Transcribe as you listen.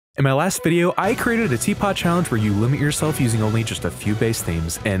In my last video, I created a teapot challenge where you limit yourself using only just a few base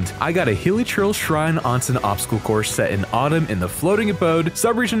themes, and I got a Hillichurl Shrine Onsen obstacle course set in autumn in the Floating Abode,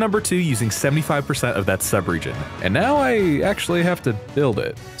 subregion number 2, using 75% of that subregion. And now I actually have to build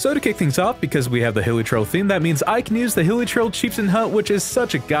it. So to kick things off, because we have the Hillichurl theme, that means I can use the Hillichurl Chieftain Hut, which is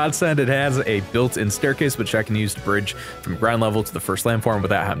such a godsend. It has a built-in staircase, which I can use to bridge from ground level to the first landform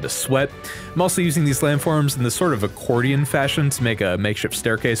without having to sweat. I'm also using these landforms in this sort of accordion fashion to make a makeshift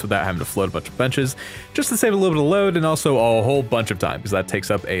staircase without having to float a bunch of benches, just to save a little bit of load and also a whole bunch of time, because that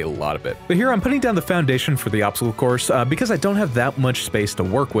takes up a lot of it. But here I'm putting down the foundation for the obstacle course because I don't have that much space to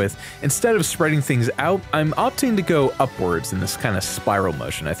work with. Instead of spreading things out, I'm opting to go upwards in this kind of spiral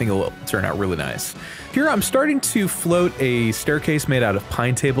motion. I think it'll turn out really nice. Here I'm starting to float a staircase made out of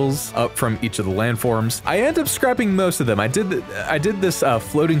pine tables up from each of the landforms. I end up scrapping most of them. I did this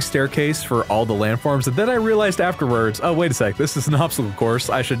floating staircase for all the landforms, and then I realized afterwards, oh wait a sec, this is an obstacle course.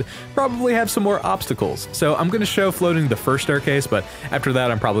 I should probably have some more obstacles. So I'm going to show floating the first staircase, but after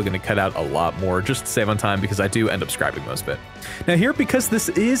that I'm probably going to cut out a lot more just to save on time, because I do end up scrapping most of it. Now here, because this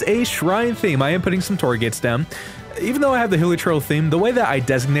is a shrine theme, I am putting some torii gates down. Even though I have the Hillichurl theme, the way that I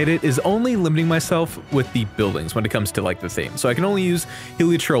designate it is only limiting myself with the buildings when it comes to like the theme. So I can only use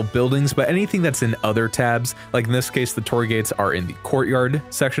Hillichurl buildings, but anything that's in other tabs, like in this case, the torii gates are in the courtyard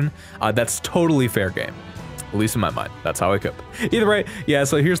section, that's totally fair game. At least in my mind, that's how I cope. Either way, yeah,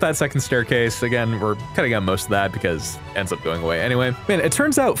 so here's that second staircase. Again, we're cutting out most of that because it ends up going away anyway. Man, it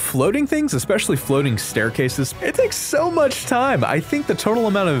turns out floating things, especially floating staircases, it takes so much time. I think the total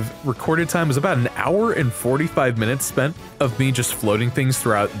amount of recorded time was about 1 hour and 45 minutes spent of me just floating things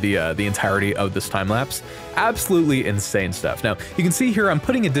throughout the entirety of this time lapse. Absolutely insane stuff. Now, you can see here I'm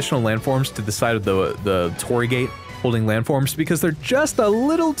putting additional landforms to the side of the torii gate holding landforms because they're just a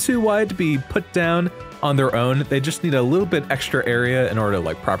little too wide to be put down on their own. They just need a little bit extra area in order to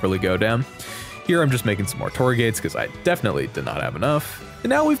like properly go down. Here I'm just making some more torii gates because I definitely did not have enough.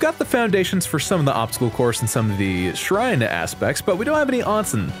 And now we've got the foundations for some of the obstacle course and some of the shrine aspects, but we don't have any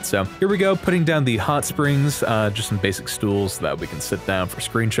onsen. So here we go, putting down the hot springs, just some basic stools so that we can sit down for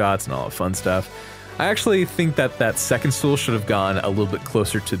screenshots and all the fun stuff. I actually think that that second stool should have gone a little bit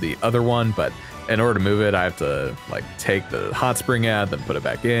closer to the other one, but in order to move it, I have to like take the hot spring out, then put it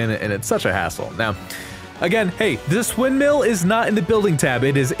back in, and it's such a hassle. Now, again, hey, this windmill is not in the building tab,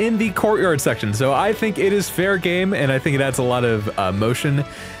 it is in the courtyard section, so I think it is fair game, and I think it adds a lot of motion.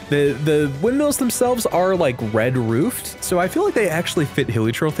 The windmills themselves are like red roofed, so I feel like they actually fit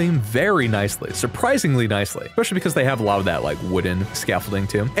Hillichurl theme very nicely, surprisingly nicely, especially because they have a lot of that like wooden scaffolding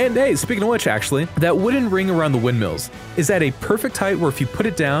too. And hey, speaking of which, actually, that wooden ring around the windmills is at a perfect height where if you put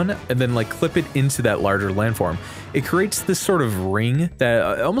it down and then like clip it into that larger landform, it creates this sort of ring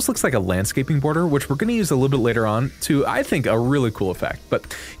that almost looks like a landscaping border, which we're going to use a little bit later on to, I think, a really cool effect.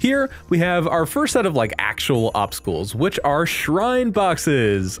 But here we have our first set of like actual obstacles, which are shrine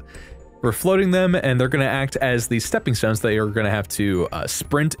boxes. We're floating them, and they're going to act as the stepping stones that you're going to have to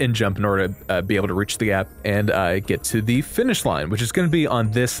sprint and jump in order to be able to reach the gap and get to the finish line, which is going to be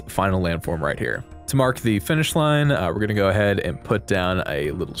on this final landform right here. To mark the finish line, we're going to go ahead and put down a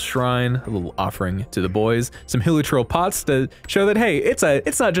little shrine, a little offering to the boys, some Hillichurl pots to show that, hey, it's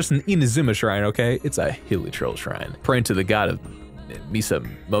not just an Inazuma shrine, okay? It's a Hillichurl shrine, praying to the god of Misa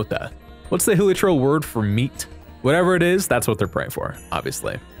Mota. What's the Hillichurl word for meat? Whatever it is, that's what they're praying for,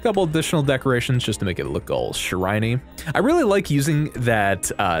 obviously. A couple additional decorations just to make it look all shriney. I really like using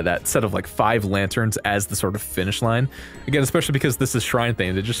that that set of like 5 lanterns as the sort of finish line. Again, especially because this is shrine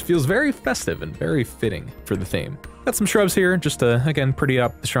themed, it just feels very festive and very fitting for the theme. Got some shrubs here just to, again, pretty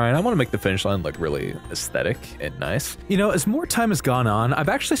up the shrine. I want to make the finish line look really aesthetic and nice. You know, as more time has gone on, I've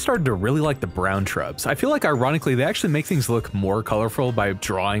actually started to really like the brown shrubs. I feel like, ironically, they actually make things look more colorful by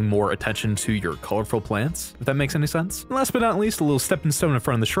drawing more attention to your colorful plants, if that makes any sense. And last but not least, a little stepping stone in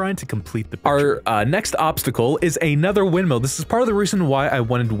front of the shrine to complete the picture. Our next obstacle is another windmill. This is part of the reason why I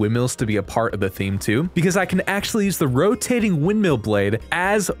wanted windmills to be a part of the theme too, because I can actually use the rotating windmill blade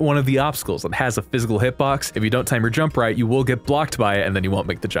as one of the obstacles. It has a physical hitbox. If you don't time your jump right, you will get blocked by it and then you won't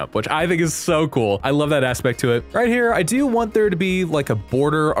make the jump, which I think is so cool. I love that aspect to it. Right here, I do want there to be like a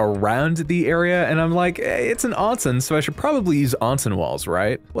border around the area, and I'm like, hey, it's an onsen, so I should probably use onsen walls,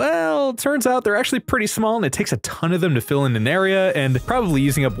 right? Well, turns out they're actually pretty small and it takes a ton of them to fill in an area, and probably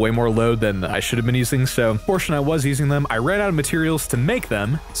using up way more load than I should have been using, so portion I was using them, I ran out of materials to make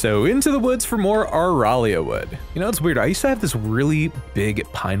them, so into the woods for more Auralia wood. You know, it's weird, I used to have this really big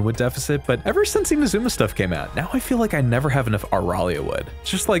pine wood deficit, but ever since Inazuma stuff came out, now I feel like I never have enough Auralia wood. It's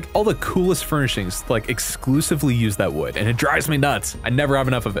just like all the coolest furnishings like exclusively use that wood, and it drives me nuts. I never have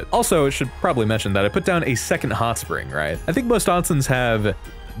enough of it. Also, I should probably mention that I put down a second hot spring, right? I think most onsens have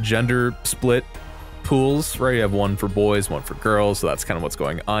gender split pools, right? You have one for boys, one for girls, so that's kind of what's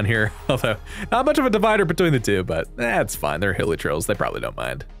going on here. Although, not much of a divider between the two, but that's fine. They're Hillichurls. They probably don't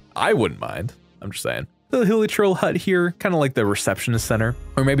mind. I wouldn't mind. I'm just saying. The Hillichurl hut here, kind of like the receptionist center,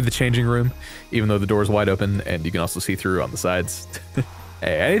 or maybe the changing room, even though the door's wide open and you can also see through on the sides.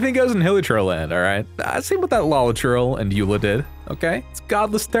 Hey, anything goes in Hillichurl land, all right? I've seen what that Lolichurl and Eula did, okay? It's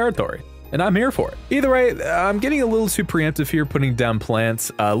godless territory, and I'm here for it. Either way, I'm getting a little too preemptive here putting down plants.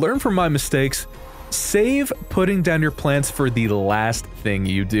 Learn from my mistakes. Save putting down your plants for the last thing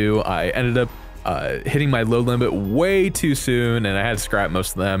you do. I ended up hitting my load limit way too soon, and I had to scrap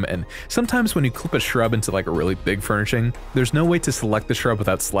most of them. And sometimes when you clip a shrub into like a really big furnishing, there's no way to select the shrub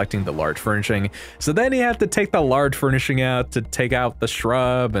without selecting the large furnishing. So then you have to take the large furnishing out to take out the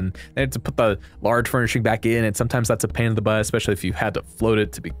shrub, and then have to put the large furnishing back in, and sometimes that's a pain in the butt, especially if you had to float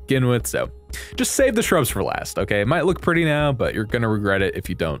it to begin with. So just save the shrubs for last, okay? It might look pretty now, but you're gonna regret it if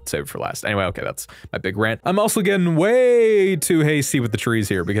you don't save it for last. Anyway, okay, that's my big rant. I'm also getting way too hasty with the trees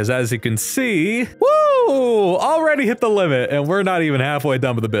here because as you can see, woo, already hit the limit and we're not even halfway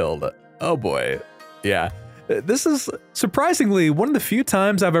done with the build. Oh boy, yeah. This is surprisingly one of the few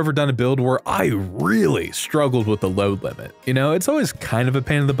times I've ever done a build where I really struggled with the load limit. You know, it's always kind of a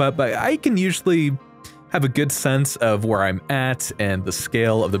pain in the butt, but I can usually have a good sense of where I'm at and the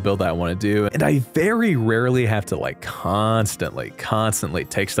scale of the build that I want to do. And I very rarely have to like constantly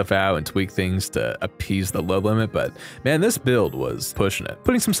take stuff out and tweak things to appease the load limit. But man, this build was pushing it.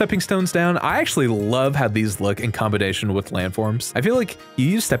 Putting some stepping stones down, I actually love how these look in combination with landforms. I feel like you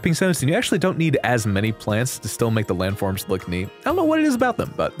use stepping stones and you actually don't need as many plants to still make the landforms look neat. I don't know what it is about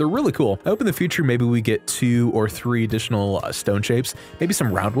them, but they're really cool. I hope in the future maybe we get 2 or 3 additional stone shapes. Maybe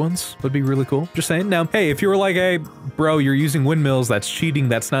some round ones would be really cool. Just saying. Now, hey, if you were like, hey, bro, you're using windmills, that's cheating,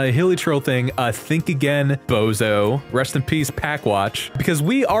 that's not a Hillichurl thing, think again, bozo. Rest in peace, Packwatch. Because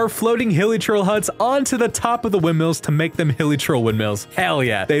we are floating Hillichurl huts onto the top of the windmills to make them Hillichurl windmills. Hell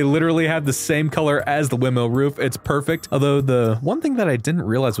yeah. They literally have the same color as the windmill roof. It's perfect. Although the one thing that I didn't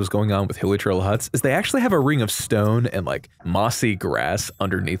realize was going on with Hillichurl huts is they actually have a ring of stone and like mossy grass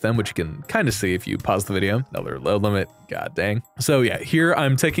underneath them, which you can kind of see if you pause the video. Another load limit. God dang. So yeah, here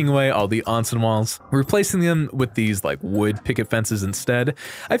I'm taking away all the onsen walls, replacing them with these like wood picket fences instead.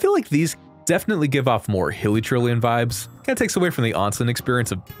 I feel like these definitely give off more Hillichurlian vibes. Kind of takes away from the onsen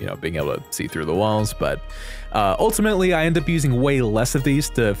experience of, you know, being able to see through the walls, but ultimately I end up using way less of these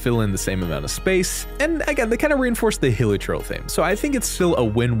to fill in the same amount of space. And again, they kind of reinforce the Hillichurl theme. So I think it's still a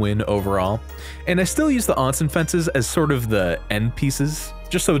win-win overall. And I still use the onsen fences as sort of the end pieces,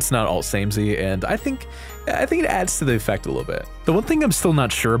 just so it's not all samey, and I think it adds to the effect a little bit. The one thing I'm still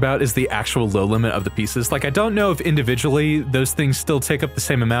not sure about is the actual load limit of the pieces. Like, I don't know if individually those things still take up the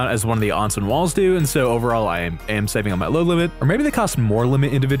same amount as one of the onsen walls do, and so overall I am saving on my load limit, or maybe they cost more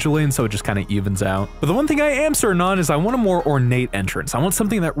limit individually, and so it just kind of evens out. But the one thing I am certain on is I want a more ornate entrance. I want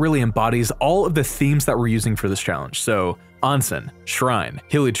something that really embodies all of the themes that we're using for this challenge. So onsen, shrine,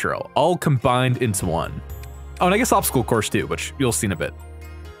 Hillichurl, all combined into one. Oh, and I guess obstacle course too, which you'll see in a bit.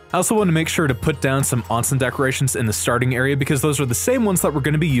 I also want to make sure to put down some onsen decorations in the starting area because those are the same ones that we're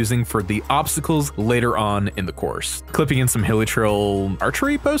going to be using for the obstacles later on in the course. Clipping in some Hillichurl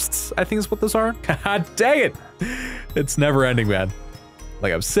archery posts, I think is what those are. God dang it! It's never ending, man.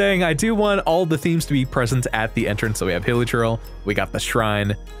 Like I was saying, I do want all the themes to be present at the entrance. So we have Hillichurl, we got the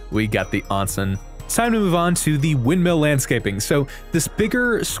shrine, we got the onsen. It's time to move on to the windmill landscaping. So this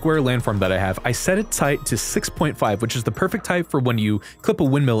bigger square landform that I have, I set it tight to 6.5, which is the perfect type for when you clip a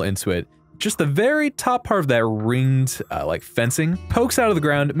windmill into it. Just the very top part of that ringed like fencing pokes out of the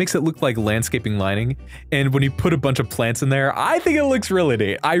ground, makes it look like landscaping lining. And when you put a bunch of plants in there, I think it looks really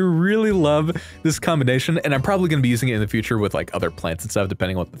neat. I really love this combination, and I'm probably gonna be using it in the future with like other plants and stuff,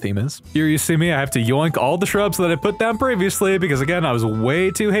 depending on what the theme is. Here you see me, I have to yoink all the shrubs that I put down previously because again, I was way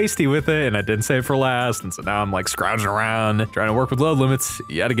too hasty with it and I didn't save for last. And so now I'm like scrounging around, trying to work with load limits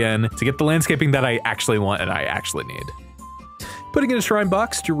yet again to get the landscaping that I actually want and I actually need. Putting in a shrine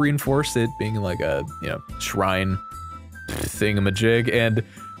box to reinforce it being like a, you know, shrine thingamajig, and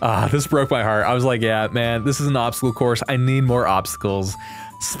this broke my heart. I was like, yeah, man, this is an obstacle course. I need more obstacles.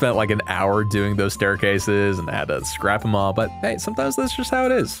 Spent like an hour doing those staircases and I had to scrap them all, but hey, sometimes that's just how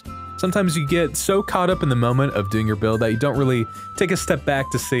it is. Sometimes you get so caught up in the moment of doing your build that you don't really take a step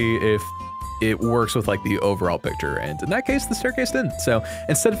back to see if it works with like the overall picture, and in that case the staircase didn't. So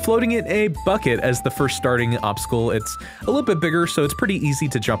instead of floating in a bucket as the first starting obstacle, it's a little bit bigger, so it's pretty easy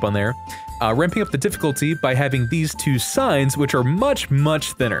to jump on there. Ramping up the difficulty by having these 2 signs, which are much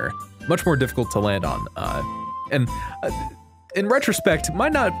thinner, much more difficult to land on. in retrospect,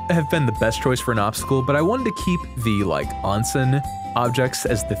 might not have been the best choice for an obstacle, but I wanted to keep the like onsen objects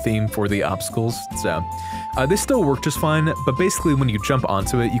as the theme for the obstacles, so they still work just fine, but basically when you jump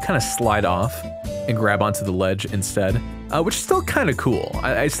onto it, you kind of slide off and grab onto the ledge instead, which is still kind of cool.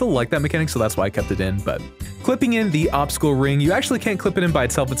 I still like that mechanic, so that's why I kept it in, but clipping in the obstacle ring, you actually can't clip it in by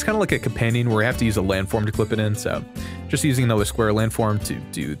itself. It's kind of like a companion where you have to use a landform to clip it in, so just using another square landform to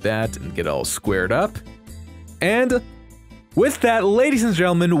do that and get it all squared up. And with that, ladies and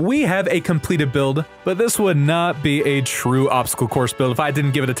gentlemen, we have a completed build, but this would not be a true obstacle course build if I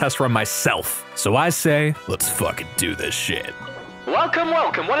didn't give it a test run myself. So I say, let's fucking do this shit. Welcome,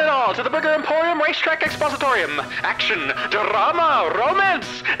 welcome, one and all, to the Berger Emporium Racetrack Expositorium. Action, drama,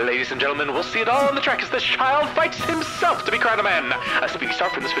 romance. Ladies and gentlemen, we'll see it all on the track as this child fights himself to be crowned a man. A speedy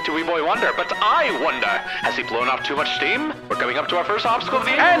start from this fit to wee boy wonder, but I wonder, has he blown off too much steam? We're coming up to our first obstacle of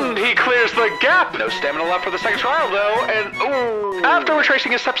the year, and he clears the gap. No stamina left for the second trial, though, and ooh. After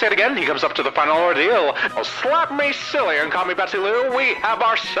retracing his steps yet again, he comes up to the final ordeal. Oh, slap me silly and call me Betsy Lou. We have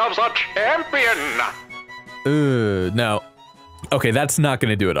ourselves a champion. No. Okay, that's not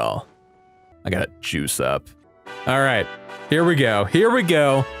gonna do it all. I gotta juice up. All right, here we go, here we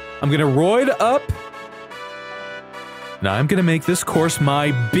go. I'm gonna roid up. Now I'm gonna make this course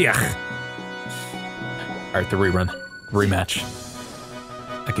my biach. All right, the rerun, rematch.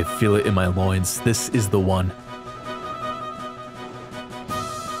 I can feel it in my loins. This is the one.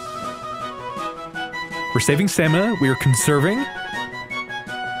 We're saving stamina, we are conserving.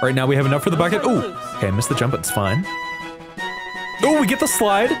 All right, now we have enough for the bucket. Oh, okay, I missed the jump, but it's fine. Oh, we get the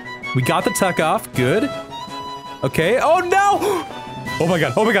slide. We got the tuck off. Good. Okay. Oh, no. Oh, my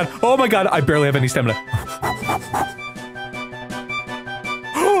God. Oh, my God. Oh, my God. I barely have any stamina.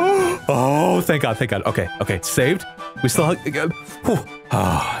 Oh, thank God. Thank God. Okay. Okay. Saved. We still have...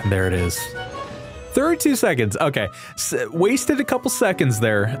 Ah, there it is. 32 seconds. Okay. Wasted a couple seconds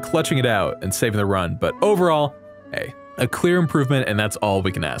there, clutching it out and saving the run. But overall, hey, a clear improvement, and that's all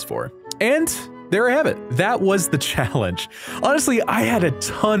we can ask for. And... there I have it. That was the challenge. Honestly, I had a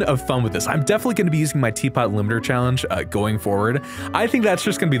ton of fun with this. I'm definitely going to be using my Teapot Limiter challenge going forward. I think that's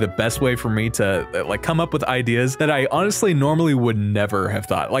just going to be the best way for me to like come up with ideas that I honestly normally would never have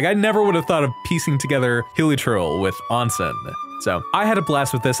thought. Like I never would have thought of piecing together Hillichurl with Onsen. So I had a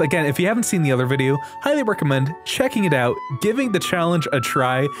blast with this. Again, if you haven't seen the other video, highly recommend checking it out, giving the challenge a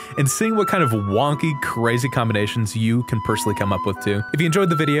try, and seeing what kind of wonky, crazy combinations you can personally come up with too. If you enjoyed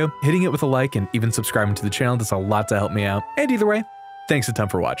the video, hitting it with a like and even subscribing to the channel does a lot to help me out. And either way, thanks a ton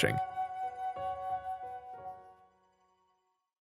for watching.